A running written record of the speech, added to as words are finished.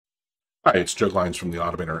Hi, it's Joe Glines from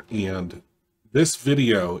the-automator, and this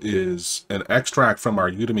video is an extract from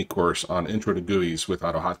our Udemy course on Intro to GUIs with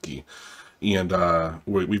AutoHotkey. And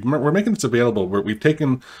we're making this available. We've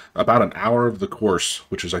taken about an hour of the course,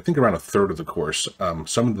 which is I think around a third of the course,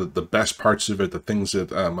 some of the best parts of it, the things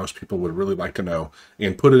that most people would really like to know,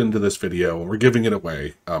 and put it into this video, and we're giving it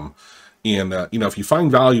away. You know, if you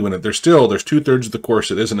find value in it, there's 2/3 of the course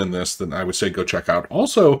that isn't in this, then I would say go check out.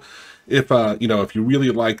 Also, if you know, if you really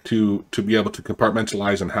like to be able to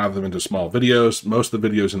compartmentalize and have them into small videos, most of the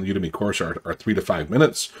videos in the Udemy course are 3 to 5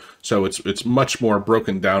 minutes, so it's much more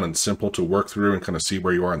broken down and simple to work through and kind of see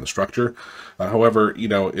where you are in the structure. However, you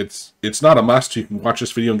know, it's not a must. You can watch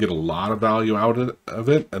this video and get a lot of value out of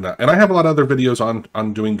it, and I have a lot of other videos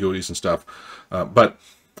on doing GUIs and stuff, but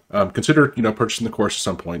consider, you know, purchasing the course at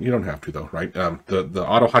some point. You don't have to though, right? The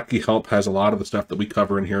AutoHotkey help has a lot of the stuff that we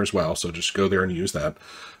cover in here as well, so just go there and use that.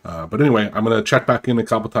 But anyway, I'm going to check back in a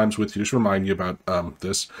couple times with you just to remind you about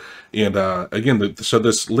this. And again, so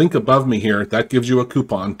this link above me here, that gives you a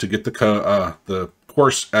coupon to get the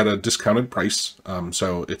course at a discounted price.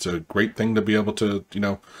 So it's a great thing to be able to, you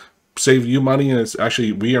know, save you money, and it's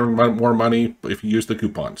actually, we earn more money if you use the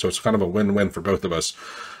coupon. So it's kind of a win-win for both of us.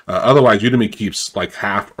 Otherwise, Udemy keeps like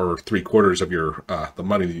half or 3/4 of your the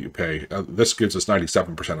money that you pay. This gives us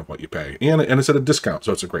 97% of what you pay, and it's at a discount,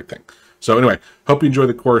 so it's a great thing. So anyway, hope you enjoy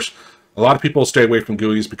the course. A lot of people stay away from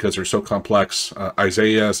GUIs because they're so complex.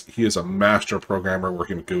 Isaiah, he is a master programmer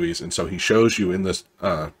working with GUIs, and so he shows you in this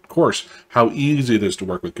course how easy it is to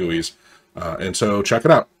work with GUIs. And so check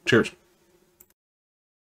it out. Cheers.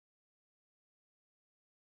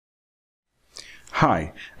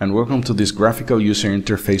 Hi, and welcome to this Graphical User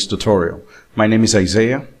Interface tutorial. My name is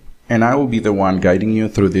Isaiah, and I will be the one guiding you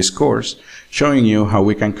through this course, showing you how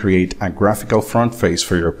we can create a graphical front face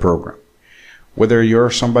for your program. Whether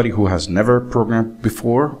you're somebody who has never programmed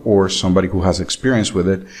before or somebody who has experience with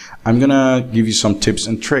it, I'm gonna give you some tips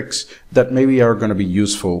and tricks that maybe are gonna be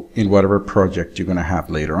useful in whatever project you're gonna have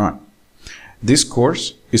later on. This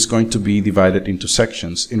course is going to be divided into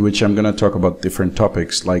sections in which I'm going to talk about different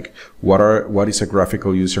topics like what is a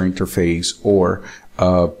graphical user interface, or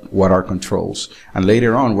what are controls. And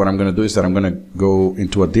later on, what I'm going to do is that I'm going to go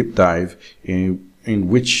into a deep dive in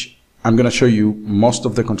which I'm going to show you most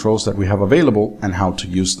of the controls that we have available and how to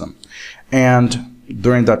use them. And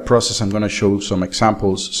during that process, I'm going to show some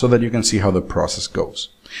examples so that you can see how the process goes.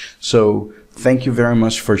 So thank you very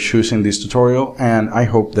much for choosing this tutorial, and I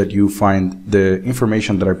hope that you find the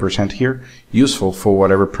information that I present here useful for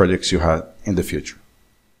whatever projects you have in the future.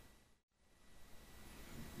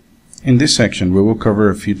 In this section, we will cover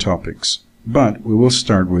a few topics, but we will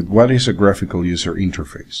start with what is a graphical user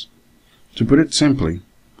interface. To put it simply,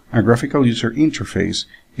 a graphical user interface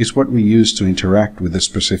is what we use to interact with a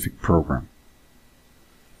specific program.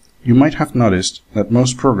 You might have noticed that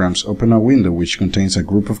most programs open a window which contains a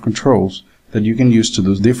group of controls that you can use to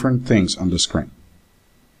do different things on the screen.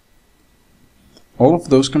 All of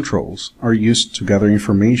those controls are used to gather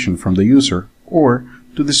information from the user or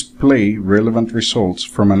to display relevant results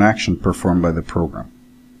from an action performed by the program.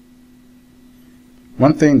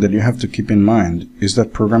 One thing that you have to keep in mind is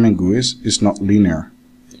that programming GUIs is not linear,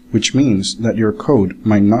 which means that your code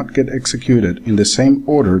might not get executed in the same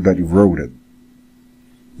order that you wrote it.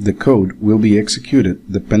 The code will be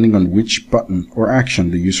executed depending on which button or action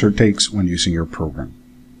the user takes when using your program.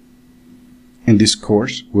 In this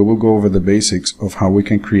course, we will go over the basics of how we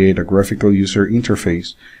can create a graphical user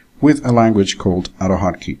interface with a language called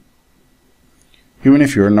AutoHotkey. Even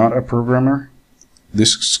if you're not a programmer,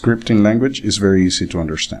 this scripting language is very easy to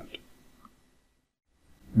understand.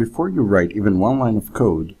 Before you write even one line of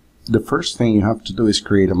code, the first thing you have to do is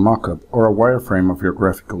create a mockup or a wireframe of your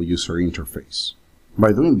graphical user interface.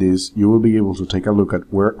 By doing this, you will be able to take a look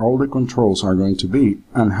at where all the controls are going to be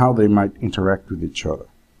and how they might interact with each other.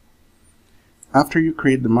 After you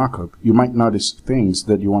create the mockup, you might notice things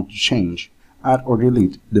that you want to change, add or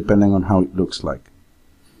delete depending on how it looks like.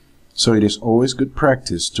 So it is always good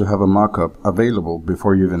practice to have a mockup available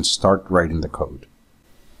before you even start writing the code.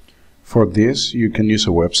 For this, you can use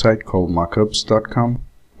a website called mockups.com,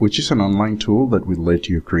 which is an online tool that will let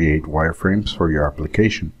you create wireframes for your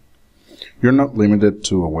application. You're not limited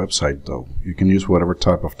to a website though. You can use whatever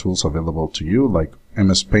type of tools available to you, like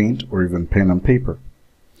MS Paint or even pen and paper.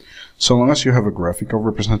 So long as you have a graphical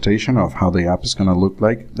representation of how the app is going to look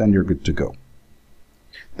like, then you're good to go.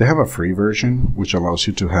 They have a free version which allows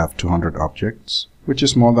you to have 200 objects, which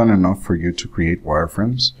is more than enough for you to create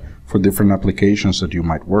wireframes for different applications that you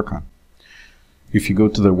might work on. If you go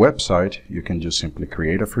to their website, you can just simply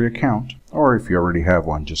create a free account, or if you already have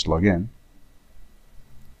one, just log in.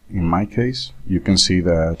 in my case, you can see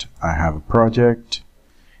that I have a project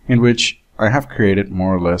in which I have created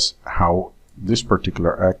more or less how this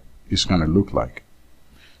particular app is going to look like.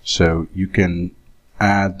 So you can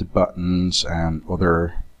add buttons and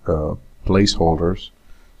other placeholders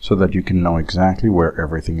so that you can know exactly where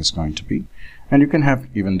everything is going to be. And you can have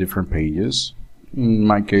even different pages. In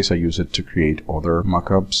my case, I use it to create other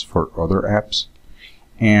mockups for other apps.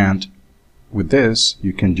 And with this,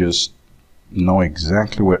 you can just know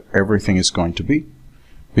exactly where everything is going to be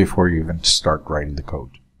before you even start writing the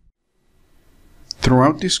code.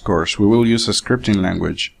 Throughout this course, we will use a scripting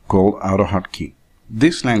language called AutoHotkey.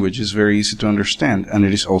 This language is very easy to understand, and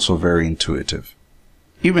it is also very intuitive.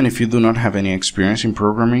 Even if you do not have any experience in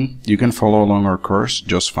programming, you can follow along our course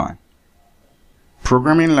just fine.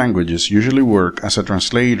 Programming languages usually work as a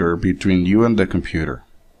translator between you and the computer.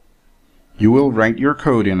 You will write your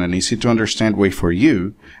code in an easy-to-understand way for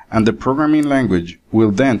you, and the programming language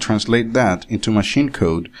will then translate that into machine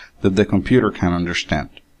code that the computer can understand.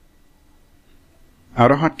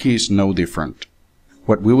 AutoHotkey is no different.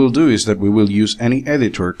 What we will do is that we will use any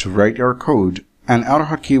editor to write our code, and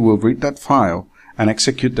AutoHotkey will read that file and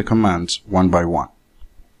execute the commands one by one.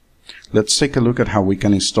 Let's take a look at how we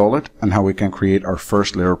can install it and how we can create our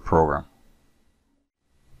first layer program.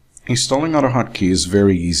 Installing AutoHotkey is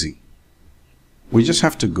very easy. We just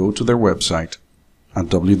have to go to their website at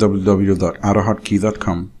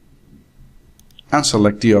www.autohotkey.com and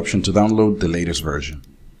select the option to download the latest version.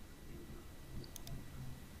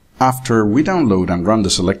 After we download and run the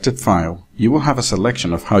selected file, you will have a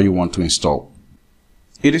selection of how you want to install.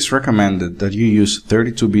 It is recommended that you use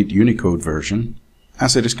 32-bit Unicode version,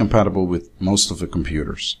 as it is compatible with most of the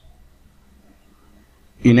computers.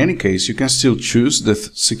 In any case, you can still choose the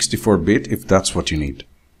 64-bit if that's what you need.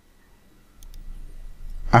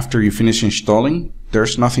 After you finish installing,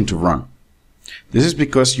 there's nothing to run. This is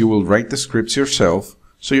because you will write the scripts yourself,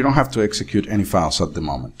 so you don't have to execute any files at the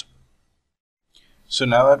moment. So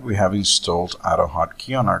now that we have installed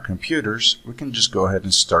AutoHotkey on our computers, we can just go ahead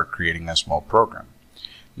and start creating a small program.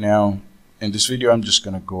 Now, in this video, I'm just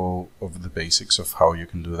going to go over the basics of how you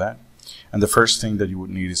can do that. And the first thing that you would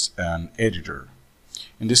need is an editor.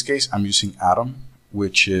 In this case, I'm using Atom,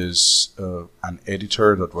 which is an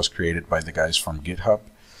editor that was created by the guys from GitHub.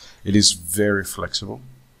 It is very flexible,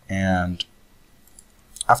 and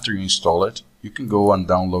after you install it, you can go and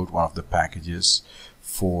download one of the packages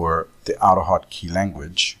for the AutoHotkey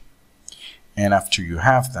language. And after you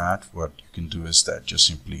have that, what you can do is that just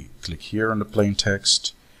simply click here on the plain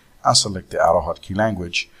text and select the AutoHotkey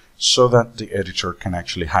language so that the editor can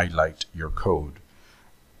actually highlight your code.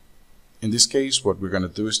 In this case, what we're going to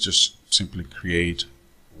do is just simply create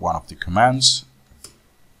one of the commands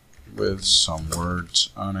with some words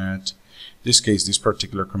on it. In this case, this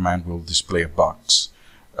particular command will display a box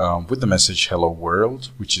with the message hello world,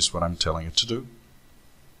 which is what I'm telling it to do.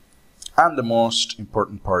 And the most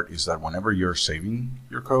important part is that whenever you're saving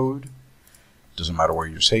your code, doesn't matter where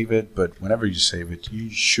you save it, but whenever you save it, you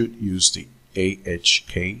should use the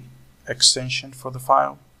AHK extension for the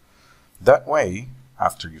file. That way,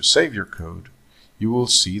 after you save your code, you will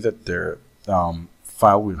see that their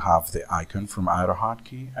file will have the icon from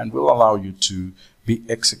AutoHotkey and will allow you to be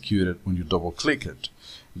executed when you double click it.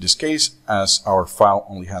 In this case, as our file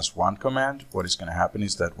only has one command, what is going to happen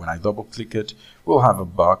is that when I double click it, we'll have a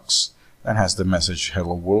box that has the message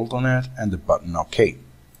hello world on it and the button OK.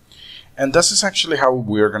 And this is actually how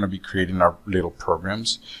we're going to be creating our little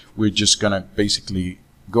programs. We're just going to basically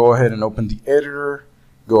go ahead and open the editor,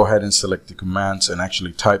 go ahead and select the commands and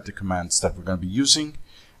actually type the commands that we're going to be using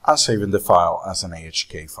and saving the file as an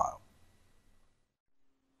AHK file.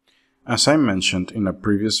 As I mentioned in a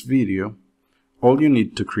previous video, all you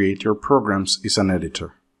need to create your programs is an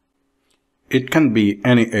editor. It can be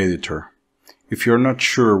any editor. If you're not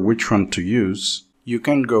sure which one to use, you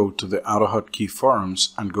can go to the AutoHotkey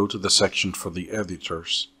forums and go to the section for the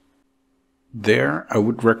editors. There, I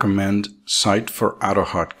would recommend Site for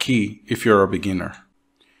AutoHotkey if you're a beginner,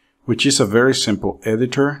 which is a very simple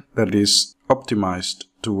editor that is optimized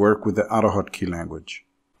to work with the AutoHotkey language.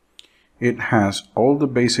 It has all the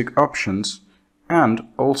basic options and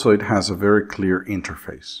also it has a very clear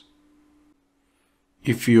interface.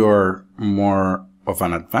 If you are more of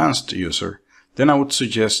an advanced user, then I would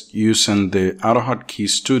suggest using the AutoHotkey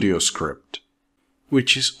Studio script,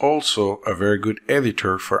 which is also a very good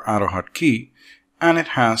editor for AutoHotkey, and it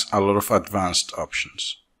has a lot of advanced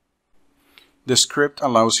options. The script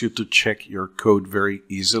allows you to check your code very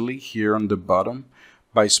easily here on the bottom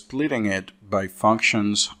by splitting it by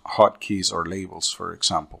functions, hotkeys, or labels, for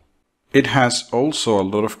example. It has also a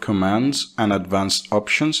lot of commands and advanced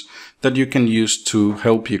options that you can use to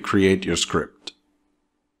help you create your script.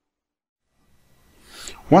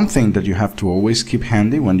 One thing that you have to always keep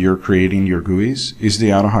handy when you're creating your GUIs is the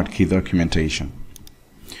AutoHotkey documentation.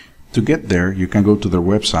 To get there, you can go to their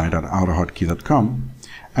website at autohotkey.com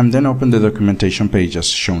and then open the documentation page as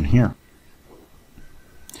shown here.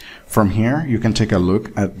 From here, you can take a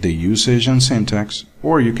look at the usage and syntax,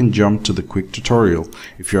 or you can jump to the quick tutorial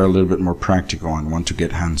if you're a little bit more practical and want to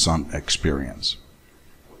get hands-on experience.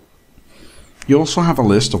 You also have a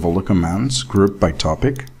list of all the commands grouped by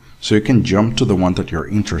topic, so you can jump to the one that you're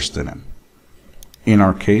interested in. In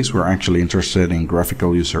our case, we're actually interested in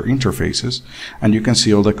graphical user interfaces, and you can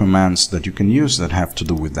see all the commands that you can use that have to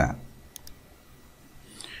do with that.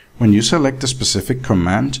 When you select the specific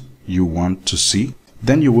command you want to see,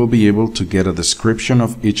 then you will be able to get a description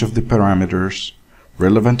of each of the parameters,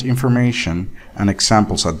 relevant information, and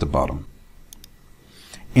examples at the bottom.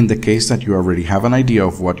 In the case that you already have an idea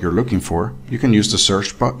of what you're looking for, you can use the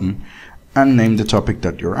search button and name the topic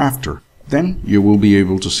that you're after. Then you will be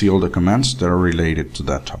able to see all the commands that are related to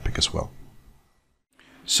that topic as well.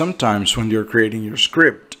 Sometimes when you're creating your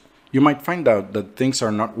script, you might find out that things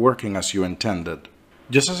are not working as you intended.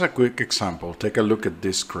 Just as a quick example, take a look at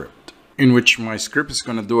this script, in which my script is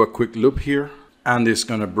going to do a quick loop here, and it's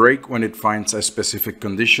going to break when it finds a specific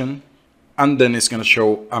condition, and then it's going to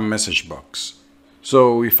show a message box.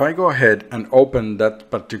 So if I go ahead and open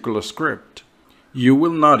that particular script, you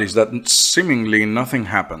will notice that seemingly nothing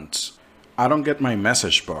happens. I don't get my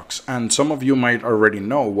message box, and some of you might already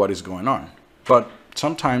know what is going on, but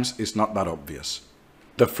sometimes it's not that obvious.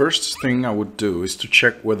 The first thing I would do is to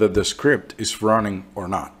check whether the script is running or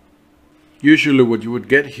not. Usually what you would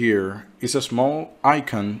get here is a small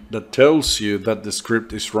icon that tells you that the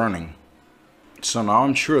script is running. So now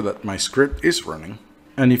I'm sure that my script is running.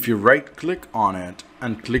 And if you right click on it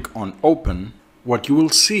and click on open, what you will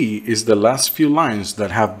see is the last few lines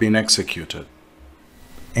that have been executed.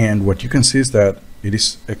 And what you can see is that it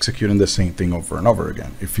is executing the same thing over and over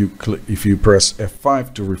again. If you press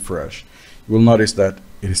F5 to refresh, you will notice that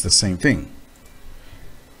it is the same thing.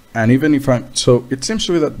 And even if so it seems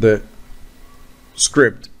to be that the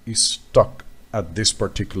script is stuck at this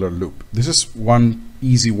particular loop. This is one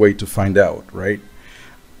easy way to find out, right?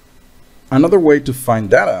 Another way to find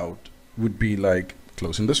that out would be like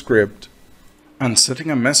closing the script and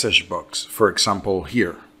setting a message box, for example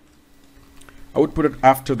here. I would put it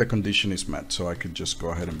after the condition is met, so I could just go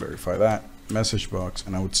ahead and verify that message box,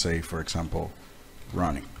 and I would say, for example,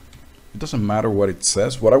 running. It doesn't matter what it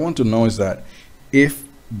says. What I want to know is that if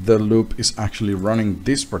the loop is actually running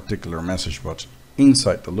this particular message box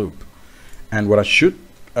inside the loop, and what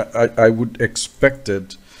I would expect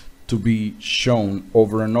it to be shown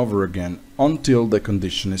over and over again until the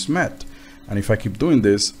condition is met. And if I keep doing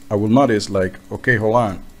this, I will notice like, okay, hold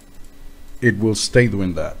on, it will stay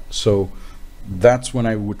doing that. So that's when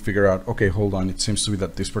I would figure out, okay, hold on, it seems to be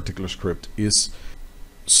that this particular script is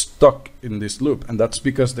stuck in this loop, and that's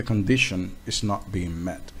because the condition is not being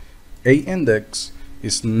met. A index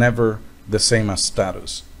is never the same as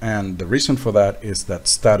status, and the reason for that is that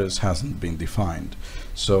status hasn't been defined.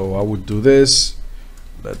 So I would do this,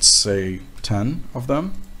 let's say 10 of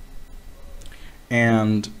them,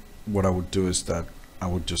 and what I would do is that I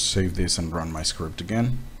would just save this and run my script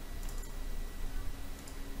again.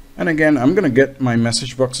 And again, I'm gonna get my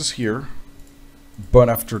message boxes here, but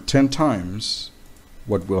after 10 times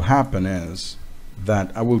what will happen is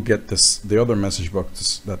that I will get the other message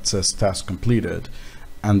box that says task completed,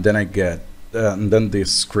 and then I get and then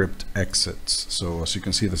this script exits. So as you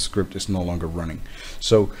can see, the script is no longer running.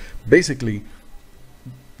 So basically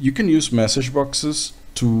you can use message boxes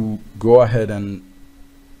to go ahead and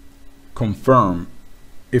confirm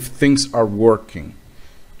if things are working.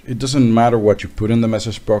 It doesn't matter what you put in the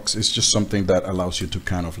message box, it's just something that allows you to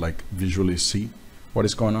kind of like visually see what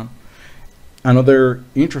is going on. Another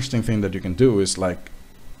interesting thing that you can do is like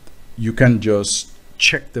you can just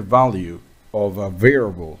check the value of a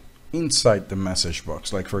variable inside the message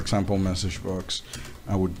box. Like for example, message box,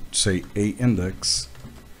 I would say a index,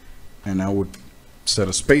 and I would set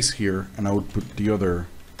a space here, and I would put the other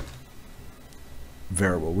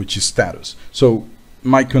variable, which is status. So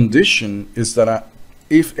my condition is that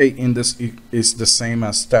if a index is the same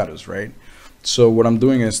as status, right? So what I'm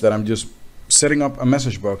doing is that I'm just setting up a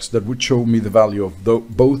message box that would show me the value of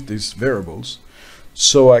both these variables,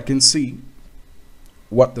 so I can see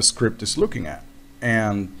what the script is looking at.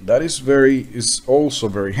 And that is also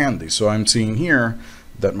very handy. So I'm seeing here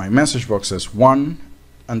that my message box says 1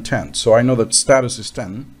 and 10. So I know that status is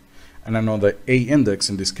 10, and I know that A index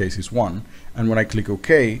in this case is 1, and when I click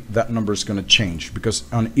OK, that number is going to change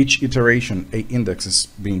because on each iteration A index is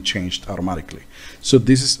being changed automatically. So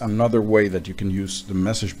this is another way that you can use the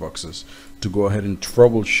message boxes to go ahead and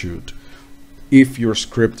troubleshoot if your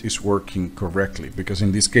script is working correctly, because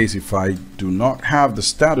in this case, if I do not have the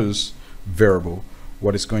status variable,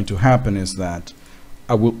 what is going to happen is that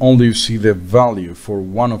I will only see the value for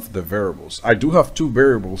one of the variables. I do have two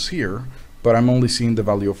variables here, but I'm only seeing the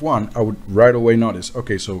value of one. I would right away notice,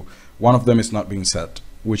 okay, so one of them is not being set.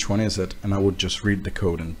 Which one is it? And I would just read the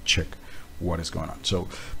code and check what is going on. So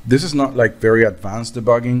this is not like very advanced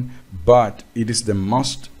debugging, but it is the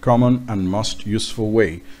most common and most useful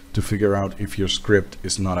way to figure out if your script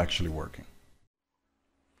is not actually working.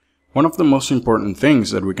 One of the most important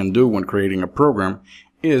things that we can do when creating a program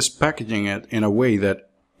is packaging it in a way that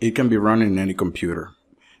it can be run in any computer.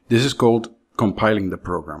 This is called compiling the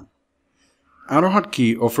program.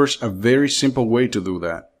 AutoHotkey offers a very simple way to do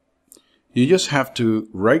that. You just have to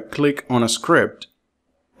right-click on a script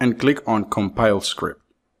and click on Compile Script.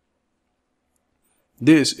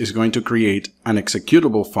 This is going to create an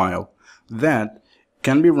executable file that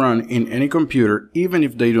can be run in any computer even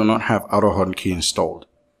if they do not have AutoHotkey installed.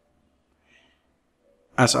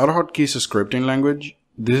 As AutoHotkey is a scripting language,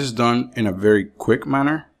 this is done in a very quick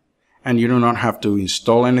manner, and you do not have to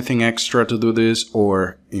install anything extra to do this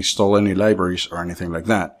or install any libraries or anything like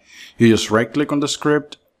that. You just right-click on the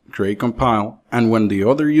script, create compile, and when the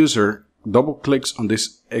other user double-clicks on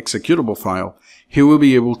this executable file, he will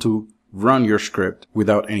be able to run your script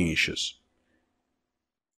without any issues.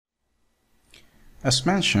 As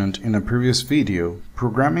mentioned in a previous video,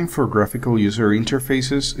 programming for graphical user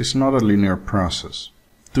interfaces is not a linear process.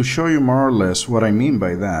 To show you more or less what I mean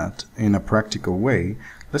by that in a practical way,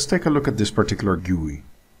 let's take a look at this particular GUI.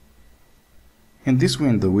 In this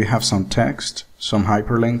window we have some text, some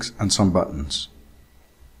hyperlinks, and some buttons.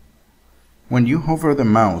 When you hover the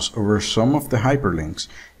mouse over some of the hyperlinks,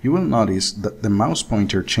 you will notice that the mouse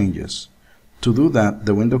pointer changes. To do that,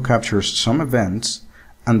 the window captures some events,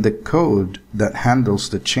 and the code that handles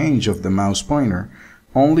the change of the mouse pointer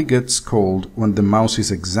only gets called when the mouse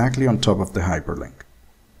is exactly on top of the hyperlink.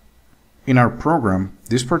 In our program,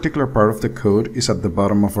 this particular part of the code is at the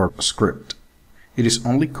bottom of our script. It is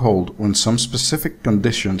only called when some specific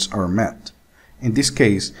conditions are met. In this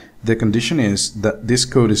case, the condition is that this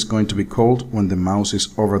code is going to be called when the mouse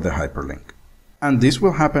is over the hyperlink. And this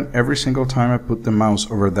will happen every single time I put the mouse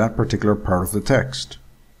over that particular part of the text.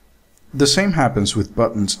 The same happens with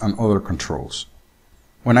buttons and other controls.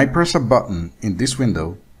 When I press a button in this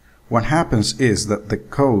window, what happens is that the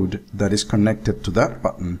code that is connected to that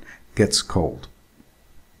button gets called.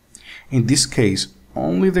 In this case,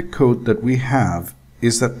 only the code that we have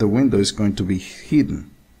is that the window is going to be hidden.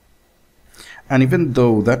 And even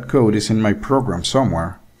though that code is in my program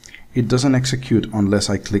somewhere, it doesn't execute unless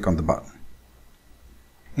I click on the button.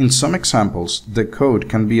 In some examples, the code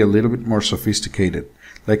can be a little bit more sophisticated,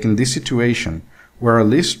 like in this situation where a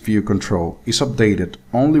list view control is updated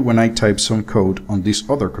only when I type some code on this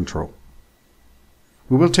other control.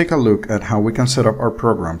 We will take a look at how we can set up our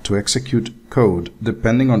program to execute code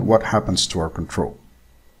depending on what happens to our control.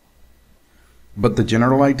 But the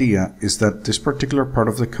general idea is that this particular part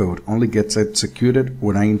of the code only gets executed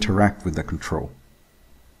when I interact with the control.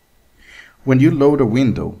 When you load a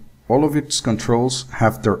window, all of its controls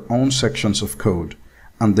have their own sections of code,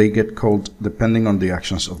 and they get called depending on the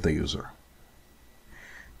actions of the user.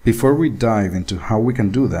 Before we dive into how we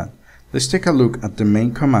can do that, let's take a look at the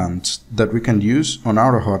main commands that we can use on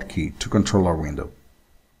AutoHotkey to control our window.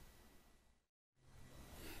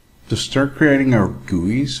 To start creating our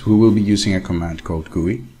GUIs, we will be using a command called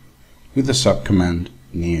GUI with the subcommand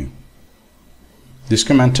new. This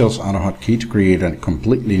command tells AutoHotkey to create a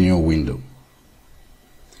completely new window.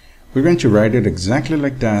 We're going to write it exactly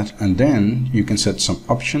like that, and then you can set some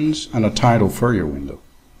options and a title for your window.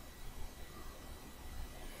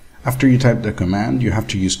 After you type the command, you have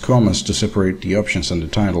to use commas to separate the options and the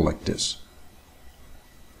title like this.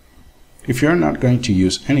 If you're not going to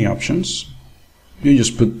use any options, you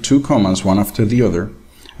just put two commas one after the other,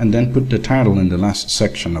 and then put the title in the last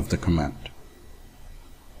section of the command.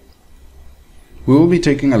 We will be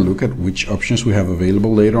taking a look at which options we have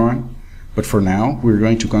available later on, but for now we're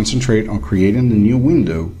going to concentrate on creating the new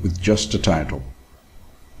window with just the title.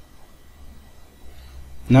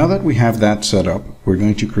 Now that we have that set up, we're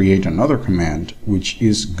going to create another command, which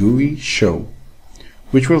is GUI Show,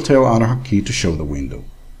 which will tell AutoHotkey to show the window.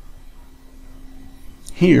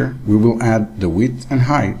 Here we will add the width and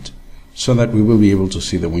height so that we will be able to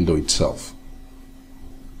see the window itself.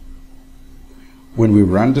 When we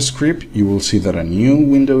run the script, you will see that a new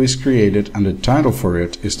window is created and the title for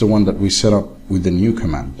it is the one that we set up with the new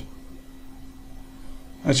command.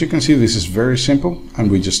 As you can see, this is very simple,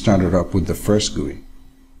 and we just started up with the first GUI.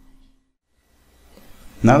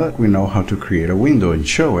 Now that we know how to create a window and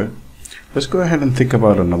show it, let's go ahead and think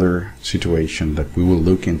about another situation that we will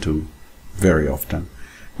look into very often,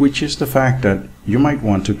 which is the fact that you might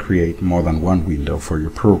want to create more than one window for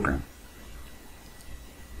your program.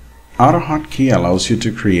 AutoHotkey allows you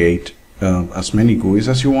to create as many GUIs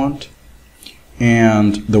as you want,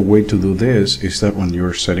 and the way to do this is that when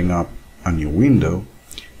you're setting up a new window,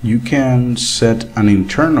 you can set an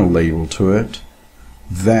internal label to it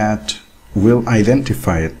that will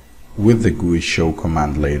identify it with the GUI Show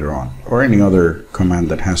command later on, or any other command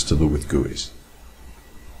that has to do with GUIs.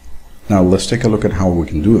 Now let's take a look at how we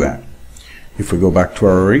can do that. If we go back to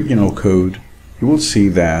our original code, you will see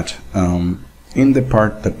that in the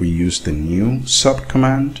part that we use the new sub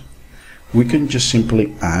command, we can just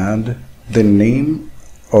simply add the name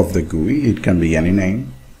of the GUI, it can be any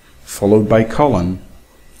name, followed by colon,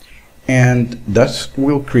 and that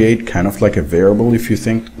will create kind of like a variable, if you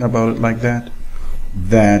think about it like that,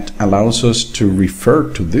 that allows us to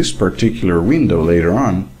refer to this particular window later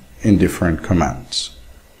on in different commands.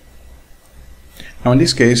 Now in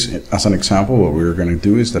this case, as an example, what we're going to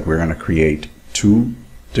do is that we're going to create two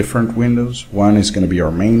different windows. One is going to be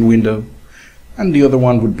our main window, and the other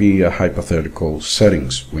one would be a hypothetical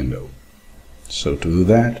settings window. So to do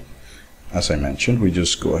that, as I mentioned, we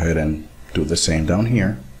just go ahead and do the same down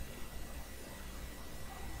here.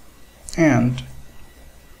 And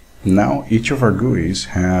now each of our GUIs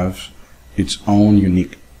have its own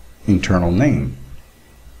unique internal name.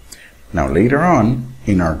 Now later on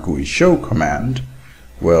in our GUI Show command,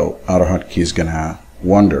 well, AutoHotkey is gonna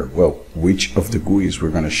wonder, well, which of the GUIs we're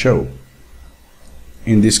gonna show.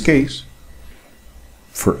 In this case,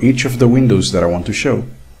 for each of the windows that I want to show,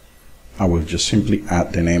 I will just simply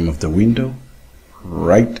add the name of the window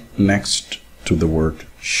right next to the word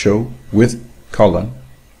show with colon,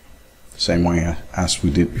 same way as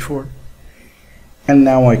we did before. And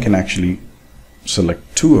now I can actually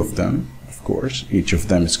select two of them. Of course, each of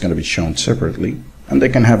them is going to be shown separately, and they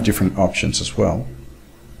can have different options as well.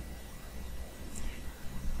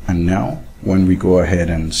 And now, when we go ahead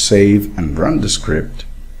and save and run the script,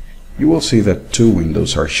 you will see that two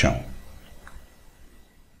windows are shown.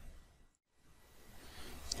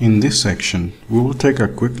 In this section, we will take a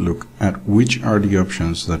quick look at which are the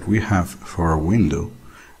options that we have for a window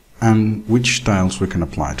and which styles we can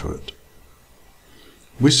apply to it.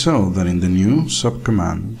 We saw that in the new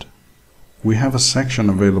subcommand, we have a section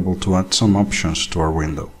available to add some options to our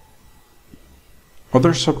window.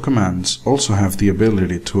 Other subcommands also have the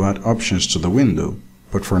ability to add options to the window,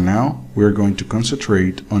 but for now, we are going to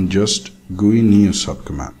concentrate on just GUI new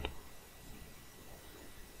subcommand.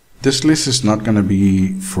 This list is not going to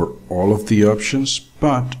be for all of the options,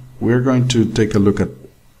 but we're going to take a look at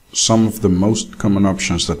some of the most common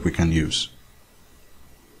options that we can use.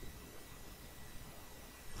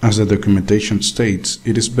 As the documentation states,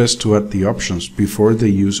 it is best to add the options before the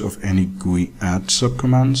use of any GUI add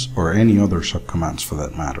subcommands or any other subcommands for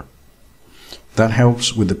that matter. That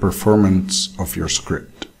helps with the performance of your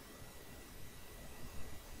script.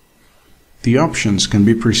 The options can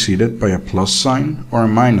be preceded by a plus sign or a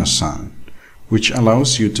minus sign, which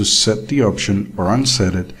allows you to set the option or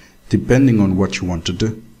unset it depending on what you want to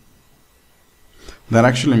do. That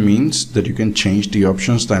actually means that you can change the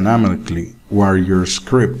options dynamically while your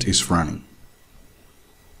script is running.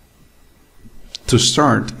 To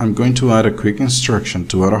start, I'm going to add a quick instruction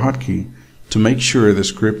to AutoHotkey to make sure the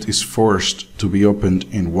script is forced to be opened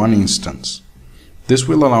in one instance. This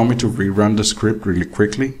will allow me to rerun the script really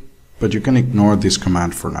quickly, but you can ignore this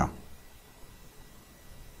command for now.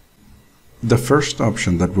 The first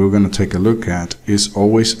option that we're going to take a look at is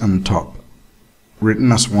always on top, written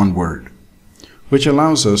as one word, which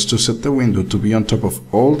allows us to set the window to be on top of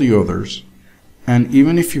all the others, and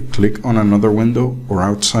even if you click on another window or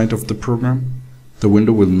outside of the program, the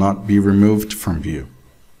window will not be removed from view.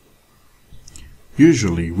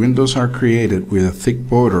 Usually, windows are created with a thick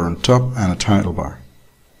border on top and a title bar.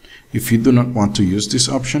 If you do not want to use this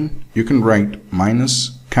option, you can write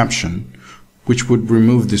 -caption, which would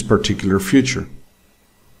remove this particular feature.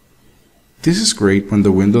 This is great when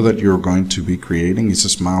the window that you're going to be creating is a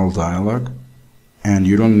small dialog, and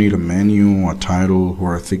you don't need a menu, a title,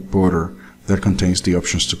 or a thick border that contains the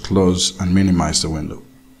options to close and minimize the window.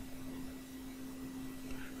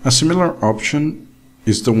 A similar option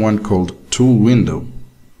is the one called Tool Window,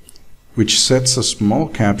 which sets a small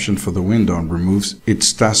caption for the window and removes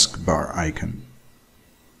its taskbar icon.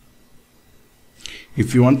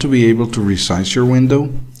 If you want to be able to resize your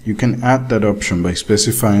window, you can add that option by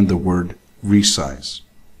specifying the word resize.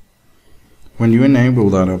 When you enable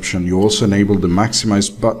that option, you also enable the maximize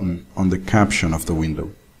button on the caption of the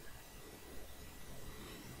window.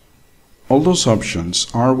 All those options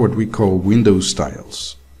are what we call window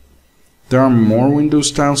styles. There are more window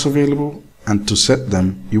styles available, and to set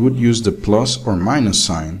them, you would use the plus or minus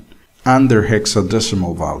sign and their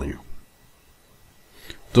hexadecimal value.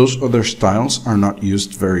 Those other styles are not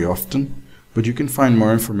used very often, but you can find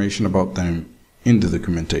more information about them in the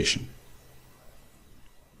documentation.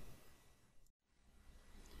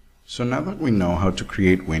 So now that we know how to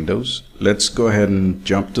create windows, let's go ahead and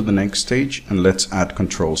jump to the next stage and let's add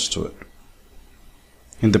controls to it.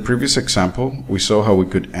 In the previous example, we saw how we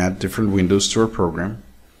could add different windows to our program,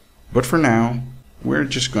 but for now, we're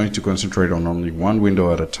just going to concentrate on only one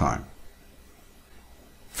window at a time.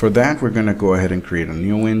 For that, we're going to go ahead and create a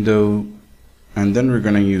new window, and then we're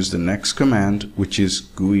going to use the next command, which is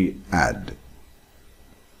GUI add.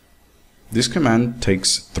 This command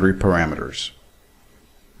takes 3 parameters.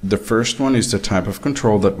 The first one is the type of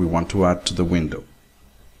control that we want to add to the window.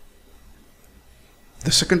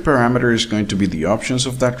 The second parameter is going to be the options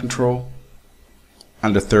of that control,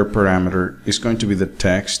 and the third parameter is going to be the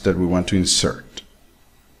text that we want to insert.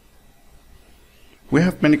 We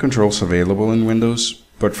have many controls available in Windows,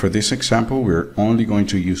 but for this example we're only going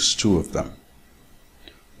to use 2 of them.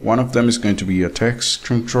 One of them is going to be a text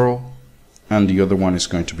control, and the other one is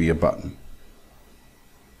going to be a button.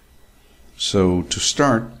 So to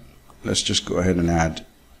start, let's just go ahead and add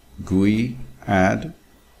GUI add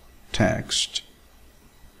text.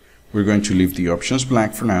 We're going to leave the options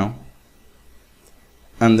blank for now,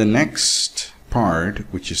 and the next part,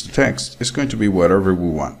 which is the text, is going to be whatever we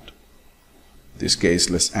want. In this case,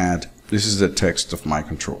 let's add, this is the text of my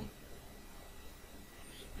control.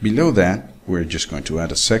 Below that, we're just going to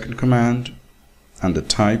add a second command, and the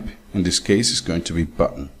type in this case is going to be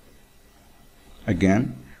button.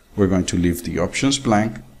 Again, we're going to leave the options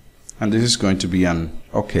blank, and this is going to be an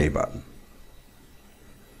OK button.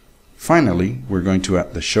 Finally, we're going to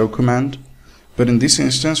add the show command, but in this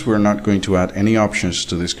instance we're not going to add any options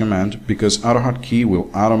to this command because AutoHotkey will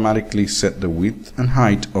automatically set the width and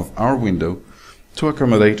height of our window to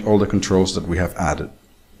accommodate all the controls that we have added.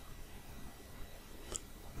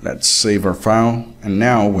 Let's save our file, and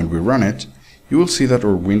now when we run it, you will see that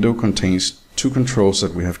our window contains 2 controls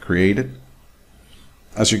that we have created.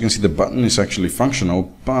 As you can see, the button is actually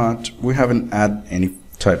functional, but we haven't added any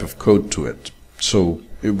type of code to it, so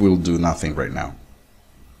it will do nothing right now.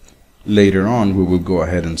 Later on, we will go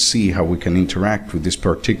ahead and see how we can interact with this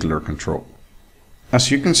particular control.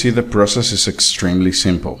 As you can see, the process is extremely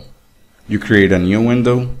simple. You create a new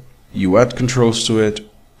window, you add controls to it,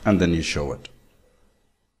 and then you show it.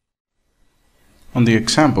 On the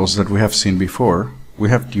examples that we have seen before, we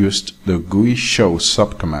have used the GUI Show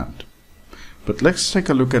subcommand. But let's take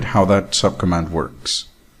a look at how that subcommand works.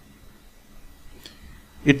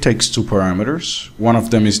 It takes 2 parameters. One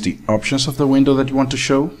of them is the options of the window that you want to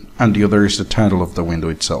show, and the other is the title of the window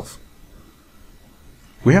itself.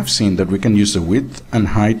 We have seen that we can use the width and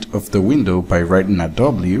height of the window by writing a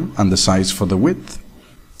W and the size for the width,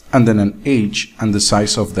 and then an H and the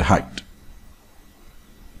size of the height.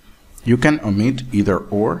 You can omit either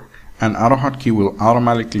or, and AutoHotkey will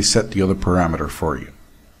automatically set the other parameter for you.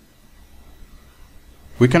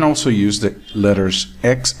 We can also use the letters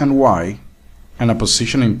X and Y and a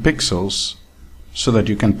position in pixels so that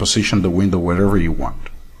you can position the window wherever you want.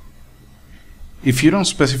 If you don't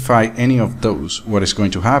specify any of those, what is going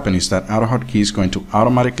to happen is that AutoHotkey is going to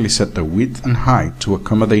automatically set the width and height to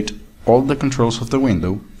accommodate all the controls of the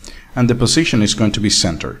window, and the position is going to be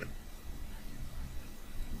centered.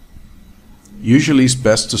 Usually it's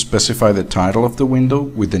best to specify the title of the window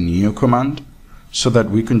with the new command so that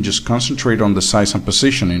we can just concentrate on the size and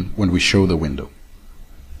positioning when we show the window.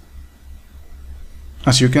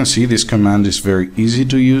 As you can see, this command is very easy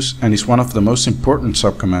to use and is one of the most important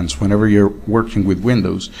subcommands whenever you're working with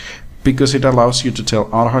Windows, because it allows you to tell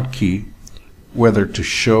AutoHotkey whether to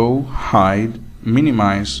show, hide,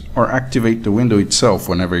 minimize, or activate the window itself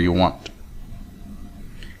whenever you want.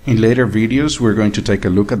 In later videos, we're going to take a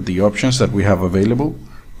look at the options that we have available,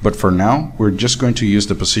 but for now, we're just going to use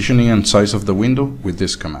the positioning and size of the window with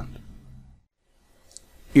this command.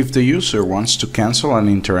 If the user wants to cancel an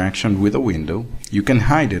interaction with a window, you can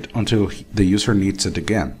hide it until the user needs it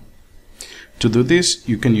again. To do this,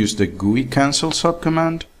 you can use the GUI Cancel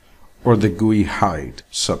subcommand or the GUIHide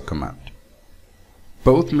subcommand.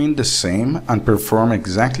 Both mean the same and perform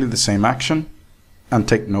exactly the same action and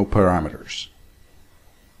take no parameters.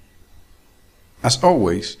 As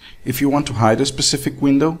always, if you want to hide a specific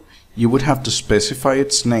window, you would have to specify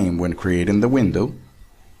its name when creating the window,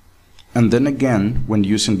 and then again when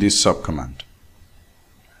using this subcommand.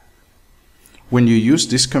 When you use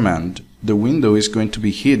this command, the window is going to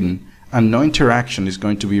be hidden and no interaction is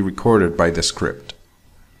going to be recorded by the script.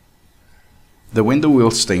 The window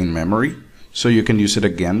will stay in memory, so you can use it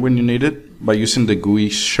again when you need it by using the GUI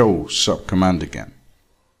Show subcommand again.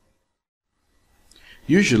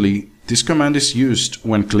 Usually, this command is used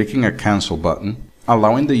when clicking a cancel button,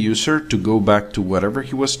 allowing the user to go back to whatever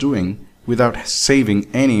he was doing without saving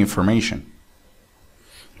any information.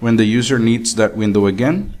 When the user needs that window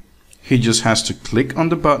again, he just has to click on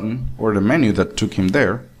the button or the menu that took him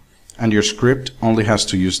there, and your script only has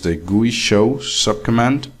to use the GUI Show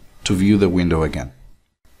subcommand to view the window again.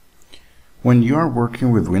 When you are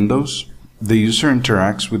working with Windows, the user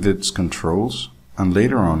interacts with its controls and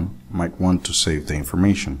later on might want to save the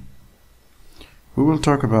information. We will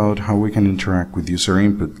talk about how we can interact with user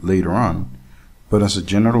input later on, but as a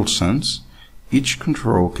general sense, each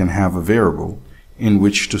control can have a variable in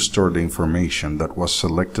which to store the information that was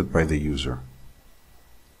selected by the user.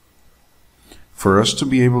 For us to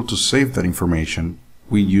be able to save that information,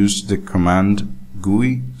 we use the command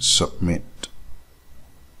GUI Submit.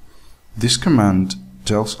 This command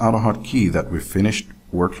tells AutoHotkey that we finished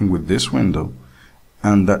working with this window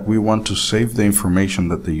and that we want to save the information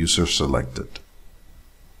that the user selected.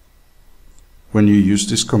 When you use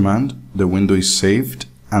this command, the window is saved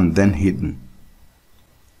and then hidden.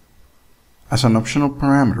 As an optional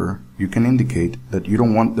parameter, you can indicate that you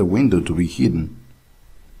don't want the window to be hidden.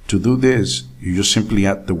 To do this, you just simply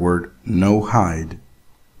add the word no hide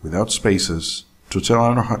without spaces to tell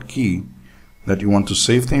AutoHotkey that you want to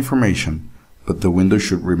save the information, but the window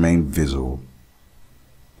should remain visible.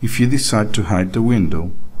 If you decide to hide the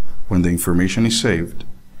window when the information is saved,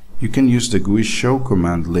 you can use the GUI Show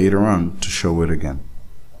command later on to show it again.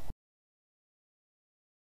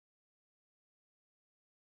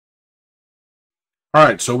 All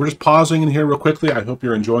right, so we're just pausing in here real quickly. I hope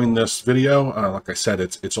you're enjoying this video. Like I said,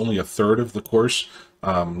 it's only a third of the course.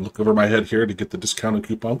 Look over my head here to get the discounted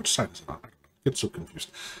coupon. Which side is it on? I get so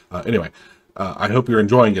confused. Anyway, I hope you're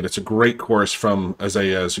enjoying it. It's a great course from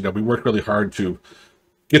Isaiah's. You know, we worked really hard to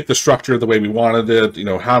get the structure the way we wanted it, you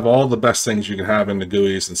know, have all the best things you can have in the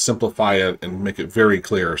GUIs and simplify it and make it very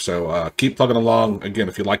clear. So keep plugging along. Again,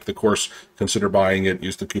 if you like the course, consider buying it.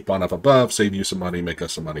 Use the coupon up above, save you some money, make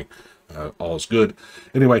us some money. All is good.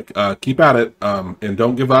 Anyway, keep at it and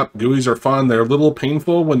don't give up. GUIs are fun. They're a little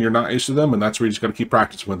painful when you're not used to them, and that's where you just got to keep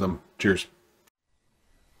practicing with them. Cheers.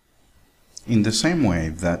 In the same way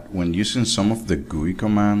that when using some of the GUI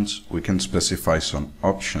commands, we can specify some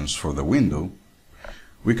options for the window,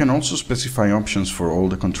 we can also specify options for all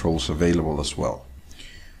the controls available as well.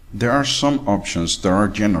 There are some options that are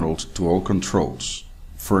general to all controls.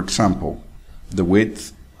 For example, the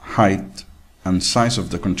width, height, and size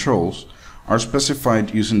of the controls are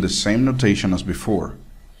specified using the same notation as before.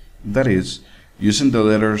 That is, using the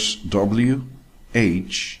letters W,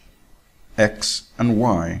 H, X, and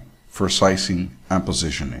Y for sizing and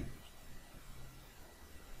positioning.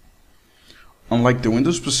 Unlike the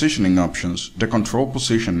Windows positioning options, the control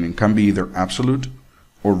positioning can be either absolute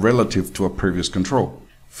or relative to a previous control.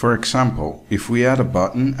 For example, if we add a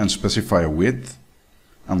button and specify a width,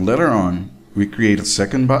 and later on we create a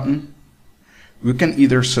second button, we can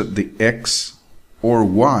either set the X or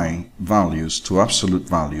Y values to absolute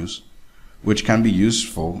values, which can be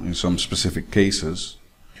useful in some specific cases,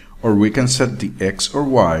 or we can set the X or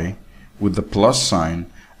Y with the plus sign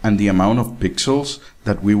and the amount of pixels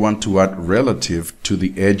that we want to add relative to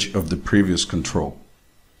the edge of the previous control.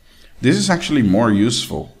 This is actually more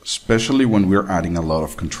useful, especially when we're adding a lot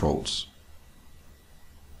of controls.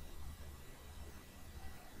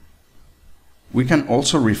 We can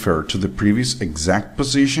also refer to the previous exact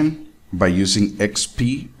position by using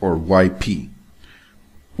XP or YP,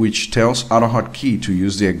 which tells AutoHotkey to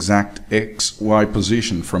use the exact XY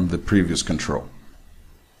position from the previous control.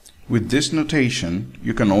 With this notation,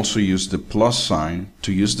 you can also use the plus sign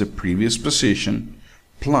to use the previous position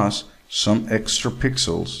plus some extra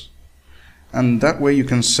pixels, and that way you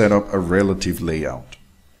can set up a relative layout.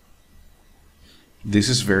 This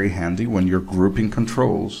is very handy when you're grouping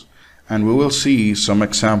controls, and we will see some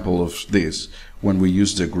example of this when we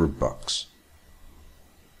use the group box.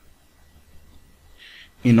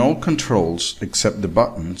 In all controls except the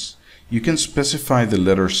buttons, you can specify the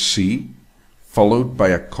letter C followed by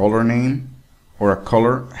a color name or a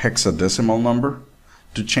color hexadecimal number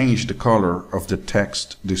to change the color of the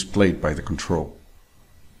text displayed by the control.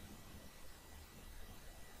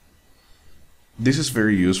 This is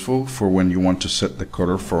very useful for when you want to set the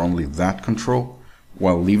color for only that control,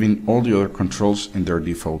 while leaving all the other controls in their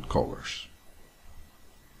default colors.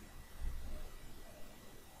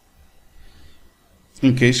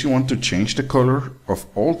 In case you want to change the color of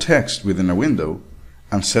all text within a window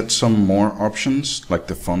and set some more options like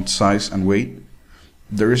the font size and weight,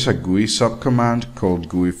 there is a GUI subcommand called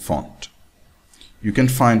GUI font. You can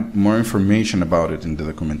find more information about it in the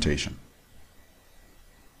documentation.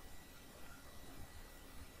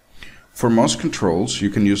 For most controls,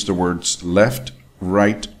 you can use the words left,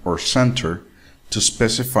 right, or center to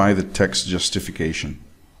specify the text justification.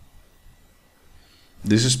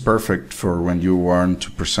 This is perfect for when you want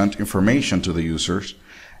to present information to the users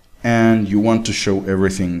and you want to show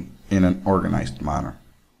everything in an organized manner.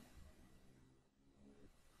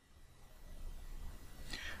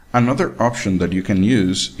 Another option that you can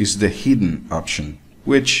use is the hidden option,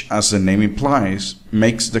 which, as the name implies,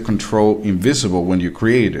 makes the control invisible when you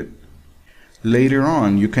create it. Later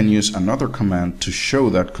on, you can use another command to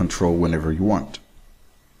show that control whenever you want.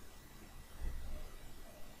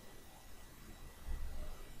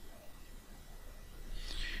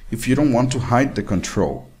 If you don't want to hide the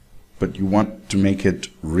control, but you want to make it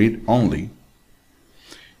read-only,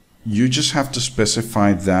 you just have to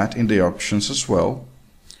specify that in the options as well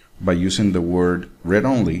by using the word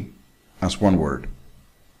read-only as one word.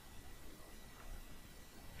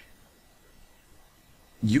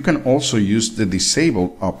 You can also use the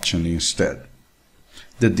disabled option instead.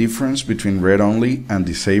 The difference between read-only and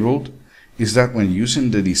disabled is that when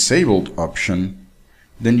using the disabled option,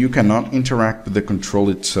 then you cannot interact with the control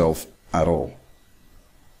itself at all.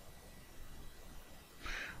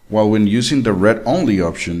 While when using the read-only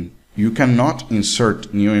option, you cannot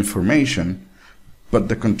insert new information, but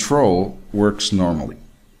the control works normally.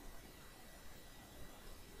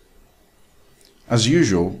 As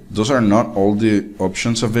usual, those are not all the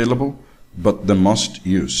options available, but the most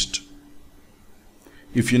used.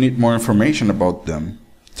 If you need more information about them,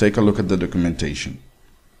 take a look at the documentation.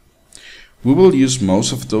 We will use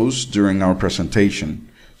most of those during our presentation,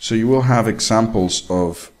 so you will have examples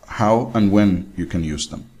of how and when you can use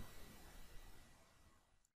them.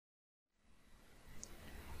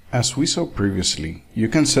 As we saw previously, you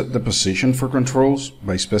can set the position for controls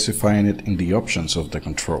by specifying it in the options of the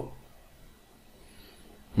control.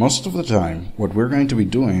 Most of the time, what we're going to be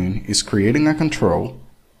doing is creating a control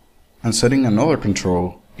and setting another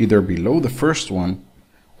control either below the first one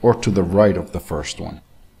or to the right of the first one.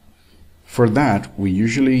 For that, we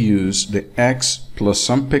usually use the X plus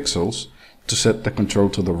some pixels to set the control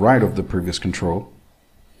to the right of the previous control,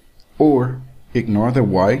 or ignore the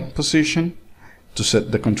Y position to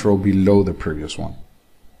set the control below the previous one.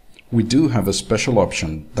 We do have a special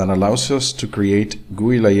option that allows us to create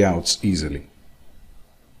GUI layouts easily.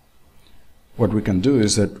 What we can do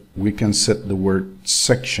is that we can set the word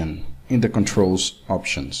section in the controls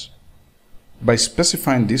options. By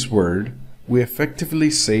specifying this word, we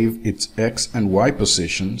effectively save its X and Y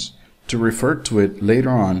positions to refer to it later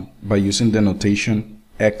on by using the notation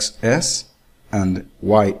XS and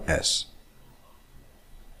YS.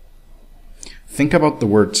 Think about the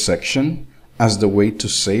word section as the way to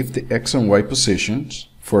save the X and Y positions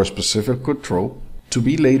for a specific control to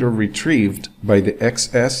be later retrieved by the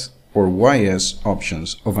XS or YS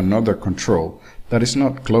options of another control that is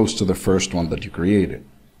not close to the first one that you created.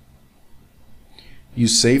 You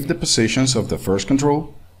save the positions of the first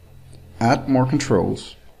control, add more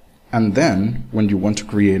controls, and then, when you want to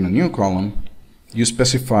create a new column, you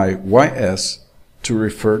specify YS to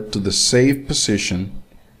refer to the saved position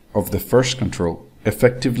of the first control,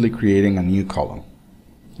 effectively creating a new column.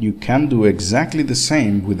 You can do exactly the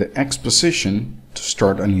same with the X position to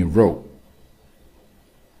start a new row.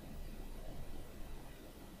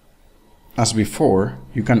 As before,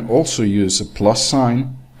 you can also use a plus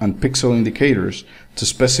sign and pixel indicators to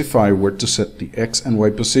specify where to set the X and Y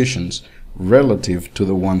positions relative to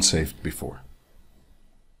the one saved before.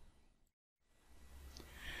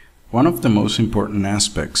 One of the most important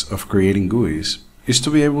aspects of creating GUIs is to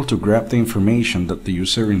be able to grab the information that the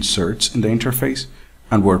user inserts in the interface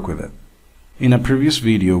and work with it. In a previous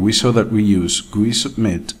video, we saw that we use GUI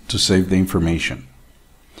Submit to save the information,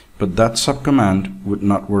 but that subcommand would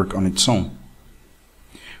not work on its own.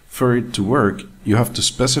 For it to work, you have to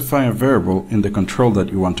specify a variable in the control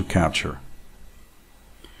that you want to capture.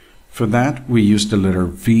 For that, we use the letter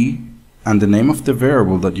V and the name of the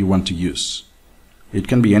variable that you want to use. It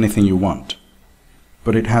can be anything you want,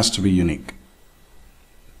 but it has to be unique.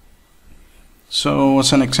 So,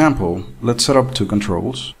 as an example, let's set up two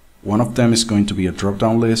controls. One of them is going to be a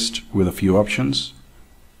drop-down list with a few options.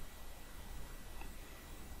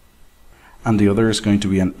 and the other is going to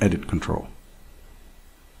be an edit control.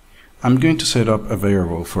 I'm going to set up a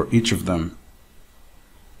variable for each of them.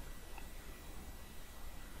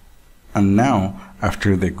 And now,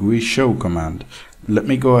 after the GUI Show command, let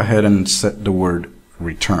me go ahead and set the word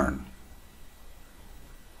return.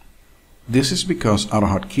 This is because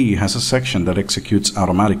AutoHotkey has a section that executes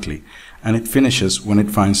automatically, and it finishes when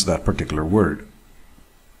it finds that particular word.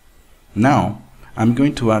 Now, I'm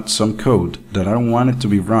going to add some code that I don't want it to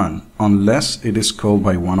be run unless it is called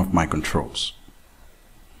by one of my controls.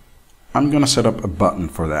 I'm going to set up a button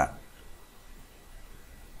for that.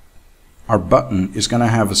 Our button is going to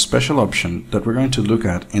have a special option that we're going to look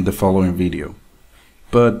at in the following video.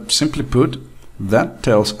 But simply put, that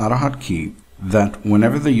tells AutoHotkey that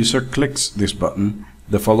whenever the user clicks this button,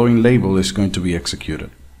 the following label is going to be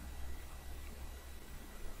executed.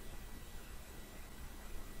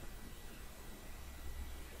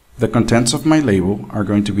 The contents of my label are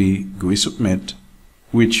going to be GUI Submit,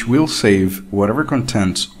 which will save whatever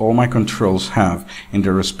contents all my controls have in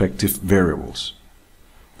their respective variables.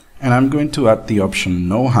 And I'm going to add the option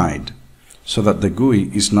No Hide so that the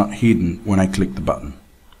GUI is not hidden when I click the button.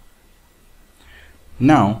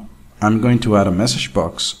 Now, I'm going to add a message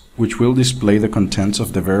box which will display the contents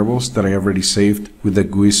of the variables that I already saved with the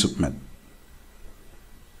GUI Submit.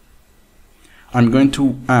 I'm going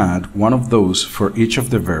to add one of those for each of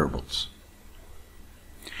the variables.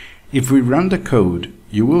 If we run the code,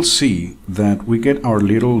 you will see that we get our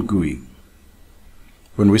little GUI.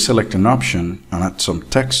 When we select an option and add some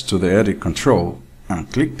text to the edit control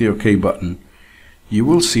and click the OK button, you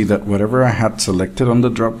will see that whatever I had selected on the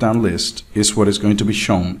drop-down list is what is going to be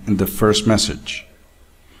shown in the first message.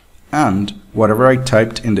 And whatever I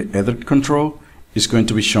typed in the edit control is going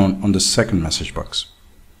to be shown on the second message box.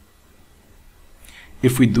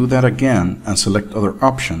 If we do that again and select other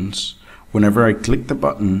options, whenever I click the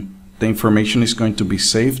button, the information is going to be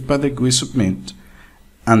saved by the GUI Submit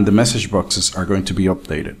and the message boxes are going to be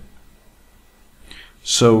updated.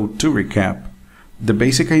 So to recap, the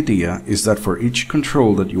basic idea is that for each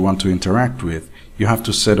control that you want to interact with, you have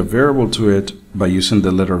to set a variable to it by using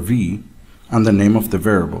the letter V and the name of the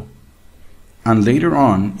variable. And later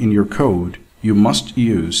on in your code, you must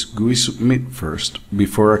use GUI Submit first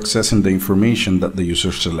before accessing the information that the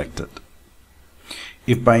user selected.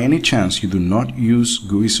 If by any chance you do not use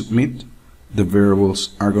GUI Submit, the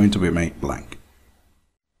variables are going to be made blank.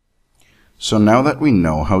 So now that we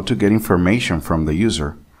know how to get information from the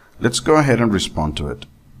user, let's go ahead and respond to it.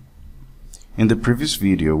 In the previous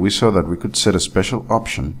video, we saw that we could set a special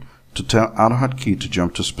option to tell AutoHotkey to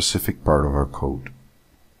jump to a specific part of our code.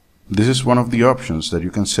 This is one of the options that you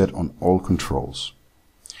can set on all controls.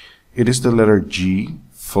 It is the letter G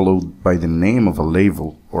followed by the name of a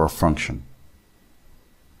label or a function.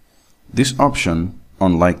 This option,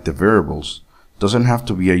 unlike the variables, doesn't have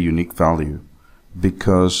to be a unique value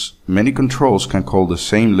because many controls can call the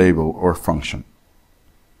same label or function.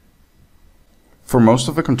 For most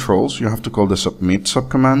of the controls, you have to call the submit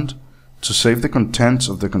subcommand to save the contents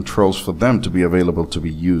of the controls for them to be available to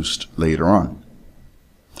be used later on.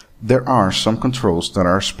 There are some controls that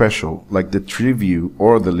are special, like the tree view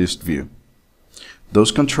or the list view.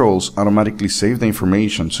 Those controls automatically save the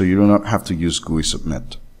information so you do not have to use GUI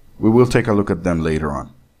Submit. We will take a look at them later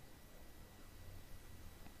on.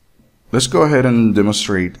 Let's go ahead and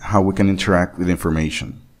demonstrate how we can interact with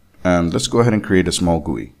information. And let's go ahead and create a small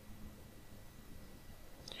GUI.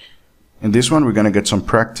 In this one, we're going to get some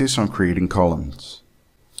practice on creating columns.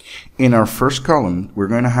 In our first column, we're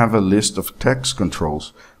going to have a list of text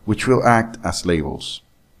controls which will act as labels.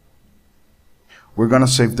 We're going to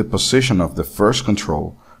save the position of the first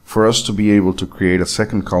control for us to be able to create a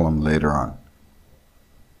second column later on.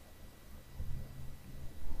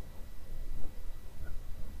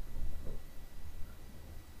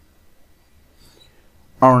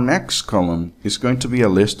 Our next column is going to be a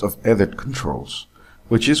list of edit controls,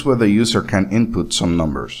 which is where the user can input some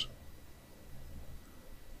numbers.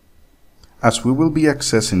 As we will be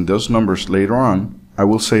accessing those numbers later on, I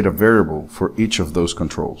will set a variable for each of those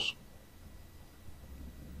controls.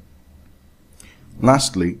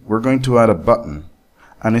 Lastly, we're going to add a button,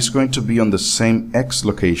 and it's going to be on the same X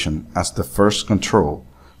location as the first control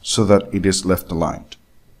so that it is left aligned.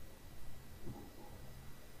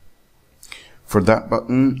 For that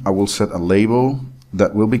button, I will set a label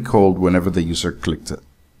that will be called whenever the user clicked it.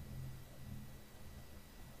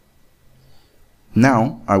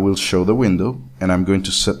 Now I will show the window and I'm going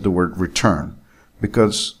to set the word return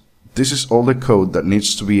because this is all the code that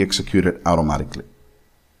needs to be executed automatically.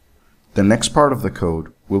 The next part of the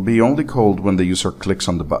code will be only called when the user clicks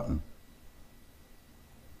on the button.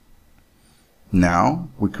 Now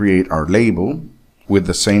we create our label with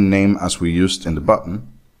the same name as we used in the button.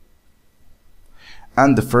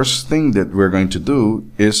 And the first thing that we're going to do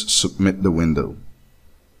is submit the window.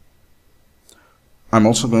 I'm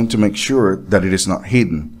also going to make sure that it is not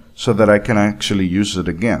hidden so that I can actually use it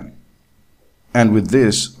again. And with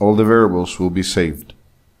this, all the variables will be saved.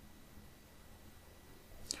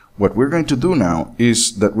 What we're going to do now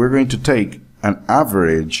is that we're going to take an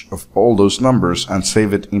average of all those numbers and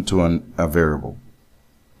save it into a variable.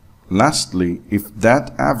 Lastly, if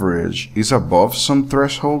that average is above some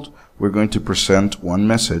threshold, we're going to present one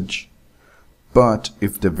message. But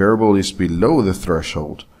if the variable is below the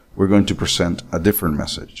threshold, we're going to present a different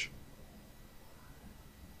message.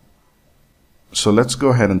 So let's go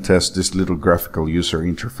ahead and test this little graphical user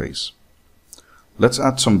interface. Let's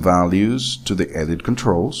add some values to the edit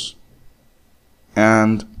controls,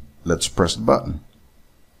 and let's press the button.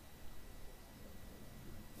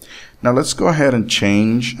 Now let's go ahead and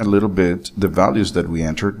change a little bit the values that we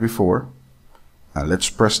entered before, and let's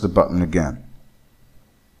press the button again.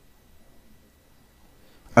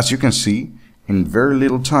 As you can see, in very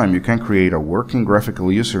little time you can create a working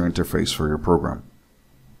graphical user interface for your program.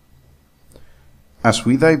 As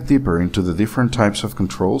we dive deeper into the different types of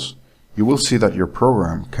controls, you will see that your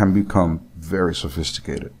program can become very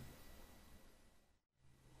sophisticated.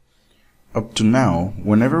 Up to now,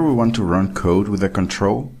 whenever we want to run code with a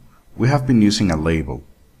control, we have been using a label.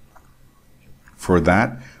 For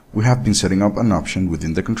that, we have been setting up an option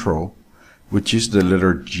within the control, which is the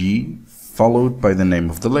letter G followed by the name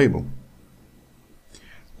of the label.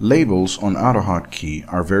 Labels on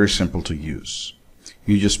AutoHotkey are very simple to use.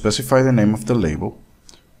 You just specify the name of the label,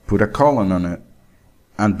 put a colon on it,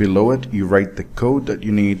 and below it you write the code that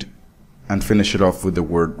you need and finish it off with the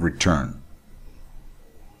word return.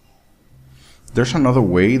 There's another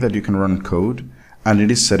way that you can run code, and it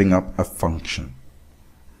is setting up a function.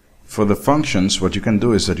 For the functions, what you can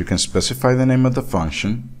do is that you can specify the name of the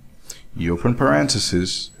function, you open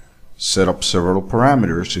parentheses, set up several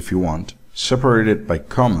parameters if you want, separate it by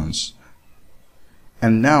commas,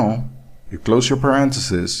 and now you close your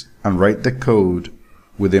parentheses and write the code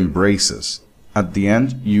within braces. At the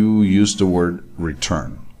end, you use the word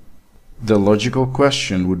return. The logical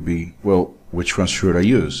question would be, well, which one should I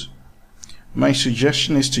use? My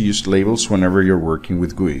suggestion is to use labels whenever you're working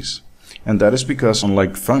with GUIs. And that is because,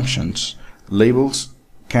 unlike functions, labels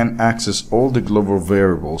can access all the global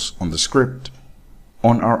variables on the script.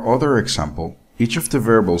 On our other example, each of the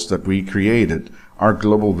variables that we created are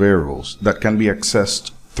global variables that can be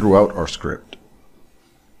accessed throughout our script.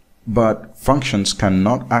 But functions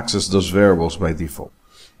cannot access those variables by default.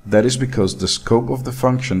 That is because the scope of the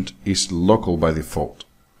function is local by default.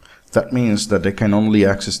 That means that they can only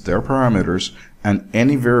access their parameters and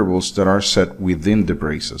any variables that are set within the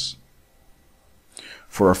braces.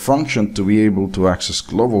 For a function to be able to access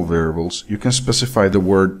global variables, you can specify the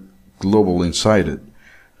word global inside it,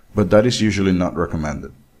 but that is usually not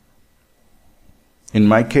recommended. In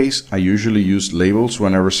my case, I usually use labels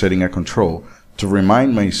whenever setting a control to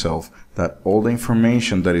remind myself that all the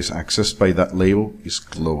information that is accessed by that label is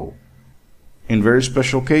global. In very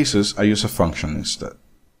special cases, I use a function instead.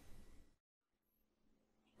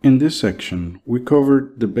 In this section, we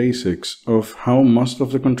covered the basics of how most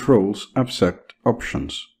of the controls accept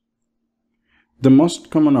options. The most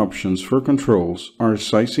common options for controls are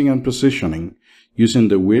sizing and positioning using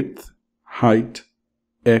the width, height,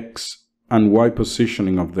 X, and Y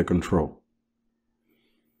positioning of the control.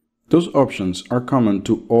 Those options are common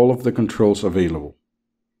to all of the controls available.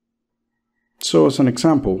 So as an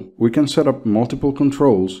example, we can set up multiple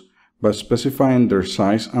controls by specifying their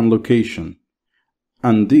size and location,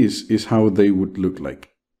 and this is how they would look like.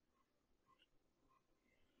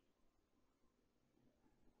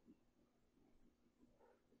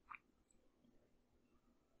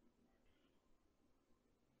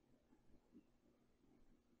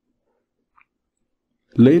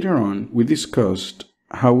 Later on, we discussed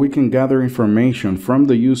how we can gather information from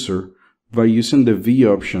the user by using the V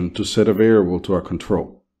option to set a variable to a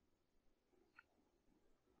control.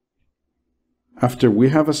 After we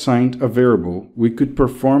have assigned a variable, we could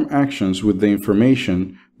perform actions with the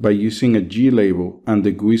information by using a G label and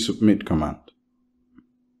the GUI Submit command.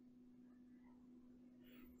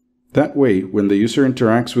 That way, when the user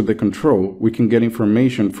interacts with the control, we can get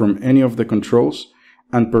information from any of the controls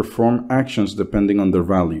and perform actions depending on their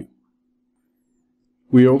value.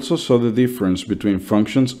 We also saw the difference between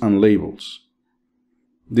functions and labels.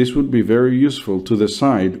 This would be very useful to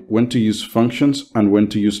decide when to use functions and when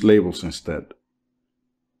to use labels instead.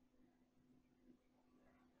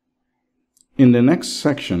 In the next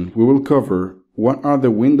section, we will cover what are the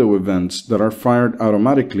window events that are fired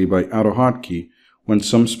automatically by AutoHotkey when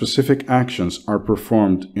some specific actions are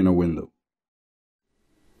performed in a window.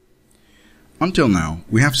 Until now,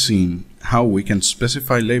 we have seen how we can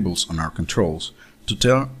specify labels on our controls to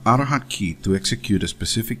tell AutoHotkey to execute a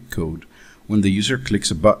specific code when the user clicks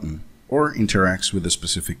a button or interacts with a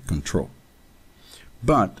specific control.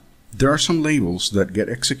 But there are some labels that get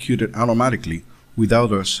executed automatically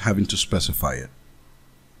without us having to specify it.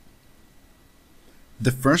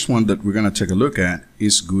 The first one that we're going to take a look at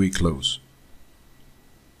is GUIClose.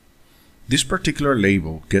 This particular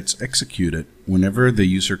label gets executed whenever the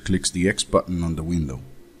user clicks the X button on the window.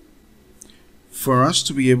 For us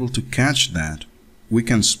to be able to catch that, we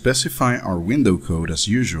can specify our window code as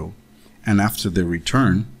usual, and after the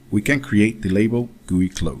return, we can create the label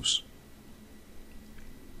GUIClose.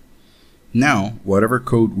 Now, whatever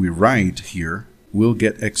code we write here will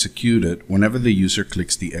get executed whenever the user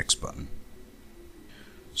clicks the X button.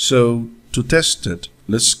 So, to test it,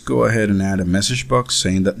 let's go ahead and add a message box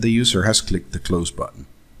saying that the user has clicked the close button.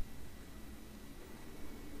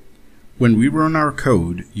 When we run our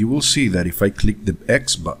code, you will see that if I click the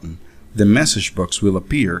X button, the message box will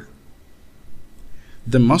appear.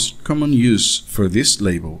 The most common use for this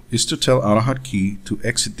label is to tell AutoHotkey to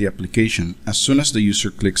exit the application as soon as the user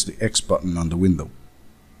clicks the X button on the window.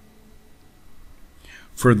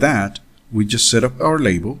 For that, we just set up our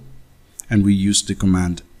label and we use the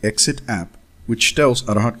command exit app, which tells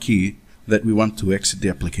AutoHotkey that we want to exit the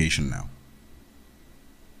application now.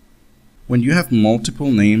 When you have multiple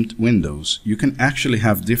named windows, you can actually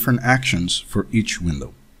have different actions for each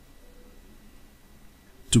window.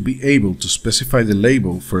 To be able to specify the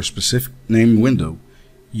label for a specific named window,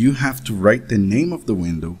 you have to write the name of the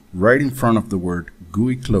window right in front of the word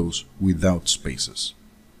GUIClose without spaces.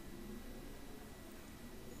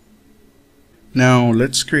 Now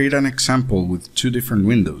let's create an example with two different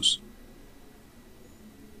windows.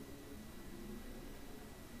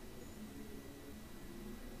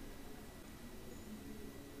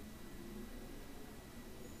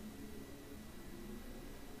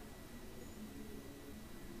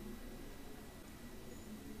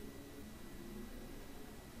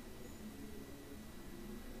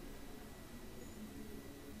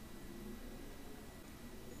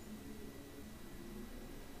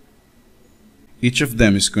 Each of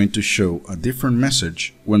them is going to show a different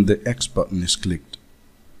message when the X button is clicked.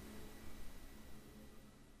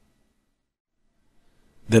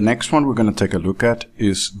 The next one we're going to take a look at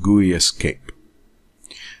is GUIEscape.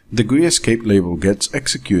 The GUIEscape label gets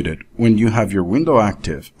executed when you have your window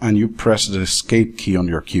active and you press the escape key on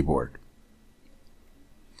your keyboard.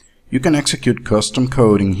 You can execute custom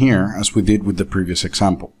code in here as we did with the previous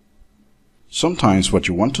example. Sometimes what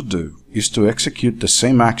you want to do is to execute the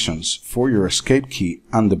same actions for your escape key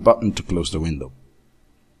and the button to close the window.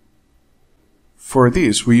 For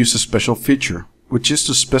this, we use a special feature, which is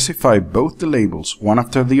to specify both the labels one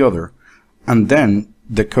after the other and then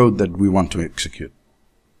the code that we want to execute.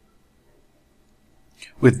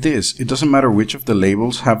 With this, it doesn't matter which of the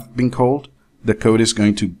labels have been called, the code is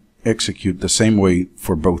going to execute the same way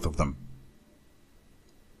for both of them.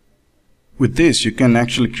 With this, you can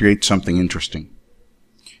actually create something interesting.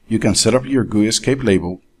 You can set up your GUIEscape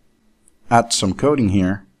label, add some coding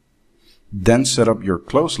here, then set up your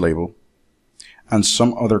close label, and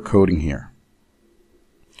some other coding here.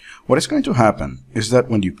 What is going to happen is that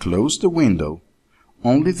when you close the window,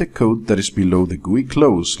 only the code that is below the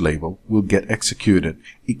GUIClose label will get executed,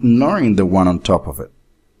 ignoring the one on top of it.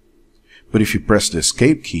 But if you press the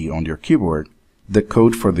escape key on your keyboard, the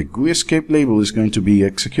code for the GUIEscape label is going to be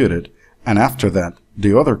executed, and after that,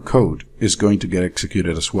 the other code is going to get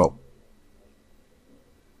executed as well.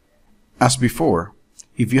 As before,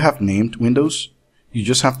 if you have named windows, you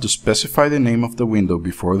just have to specify the name of the window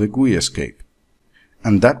before the GUIEscape,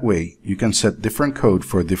 and that way you can set different code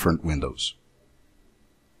for different windows.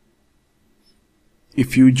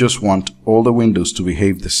 If you just want all the windows to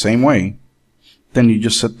behave the same way, then you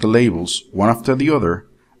just set the labels one after the other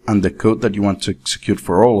and the code that you want to execute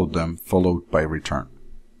for all of them followed by return.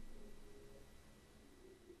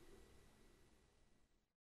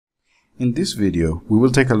 In this video, we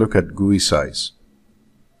will take a look at GUISize.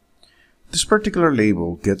 This particular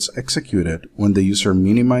label gets executed when the user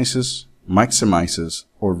minimizes, maximizes,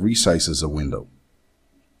 or resizes a window.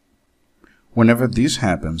 Whenever this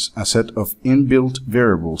happens, a set of inbuilt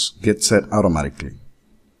variables get set automatically.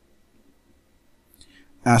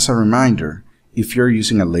 As a reminder, if you're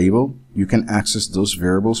using a label, you can access those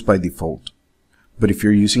variables by default. But if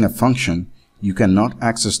you're using a function, you cannot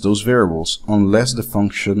access those variables unless the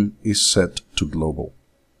function is set to global.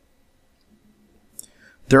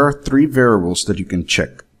 There are three variables that you can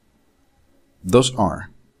check. Those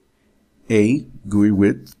are A, GUI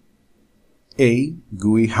width, A,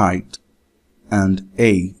 GUI height, and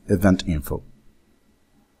A, event info.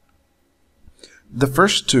 The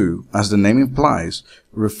first two, as the name implies,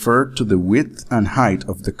 refer to the width and height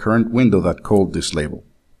of the current window that called this label.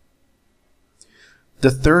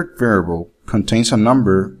 The third variable contains a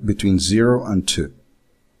number between 0 and 2.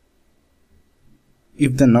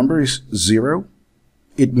 If the number is 0,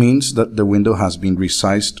 it means that the window has been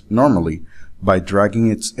resized normally by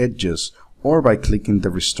dragging its edges or by clicking the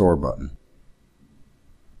Restore button.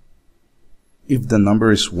 If the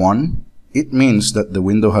number is 1, it means that the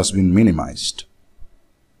window has been minimized.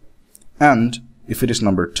 And if it is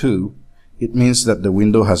number 2, it means that the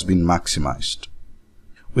window has been maximized.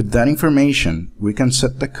 With that information, we can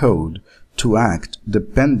set the code to act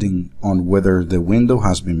depending on whether the window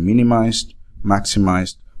has been minimized,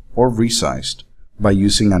 maximized, or resized by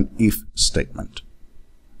using an if statement.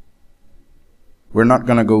 We're not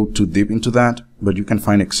going to go too deep into that, but you can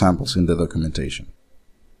find examples in the documentation.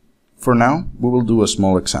 For now, we will do a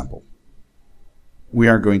small example. We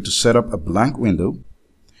are going to set up a blank window.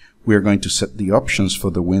 We are going to set the options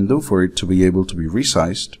for the window for it to be able to be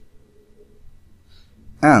resized.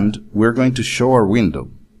 And we're going to show our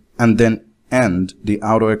window and then end the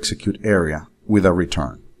auto execute area with a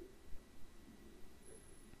return.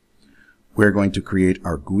 We're going to create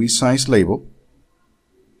our GUISize label,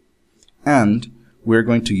 and we're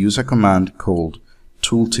going to use a command called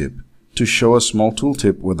tooltip to show a small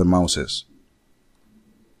tooltip where the mouse is.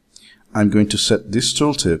 I'm going to set this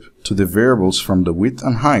tooltip to the variables from the width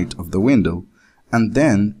and height of the window, and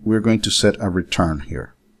then we're going to set a return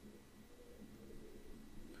here.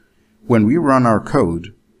 When we run our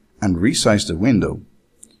code and resize the window,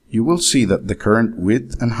 you will see that the current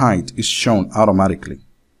width and height is shown automatically.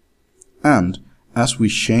 And as we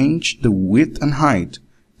change the width and height,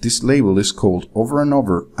 this label is called over and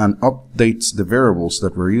over and updates the variables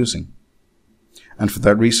that we're using. And for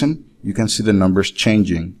that reason, you can see the numbers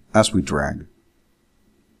changing as we drag.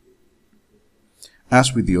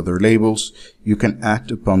 As with the other labels, you can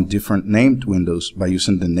act upon different named windows by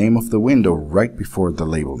using the name of the window right before the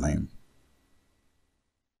label name.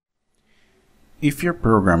 If your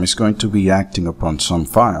program is going to be acting upon some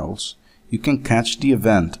files, you can catch the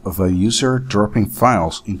event of a user dropping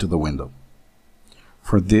files into the window.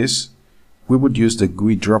 For this, we would use the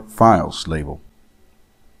GUIDropFiles label.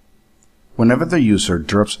 Whenever the user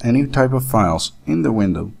drops any type of files in the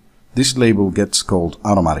window, this label gets called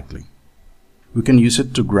automatically. We can use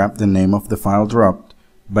it to grab the name of the file dropped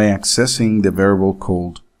by accessing the variable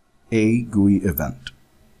called a GUI event.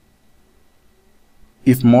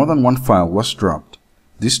 If more than one file was dropped,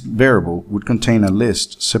 this variable would contain a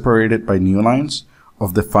list separated by new lines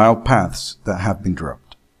of the file paths that have been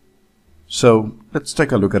dropped. So let's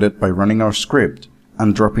take a look at it by running our script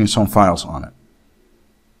and dropping some files on it.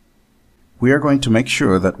 We are going to make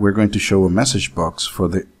sure that we're going to show a message box for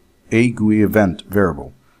the a GUI event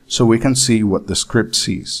variable so we can see what the script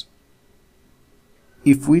sees.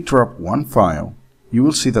 If we drop one file, you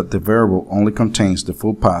will see that the variable only contains the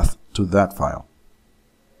full path to that file.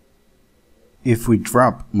 If we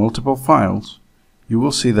drop multiple files, you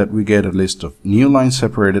will see that we get a list of new line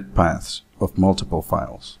separated paths of multiple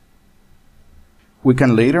files. We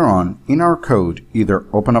can later on in our code either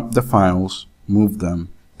open up the files, move them,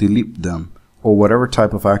 delete them, or whatever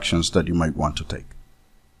type of actions that you might want to take.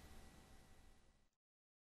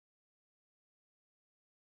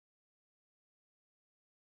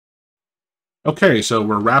 Okay, so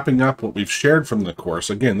we're wrapping up what we've shared from the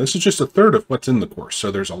course. Again, this is just a third of what's in the course,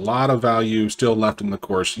 so there's a lot of value still left in the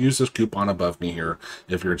course. Use this coupon above me here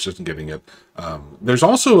if you're interested in getting it. There's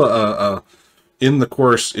also in the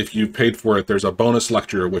course, if you've paid for it, there's a bonus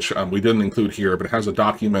lecture, which we didn't include here, but it has a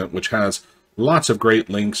document which has lots of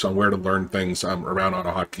great links on where to learn things around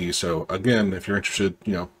AutoHotkey. So again, if you're interested,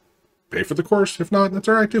 pay for the course. If not, that's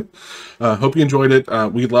all right too. Hope you enjoyed it.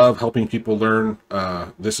 We love helping people learn.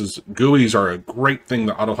 GUIs are a great thing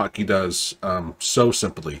that AutoHotkey does so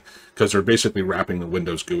simply because they're basically wrapping the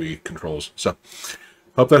Windows GUI controls. So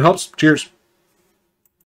hope that helps. Cheers.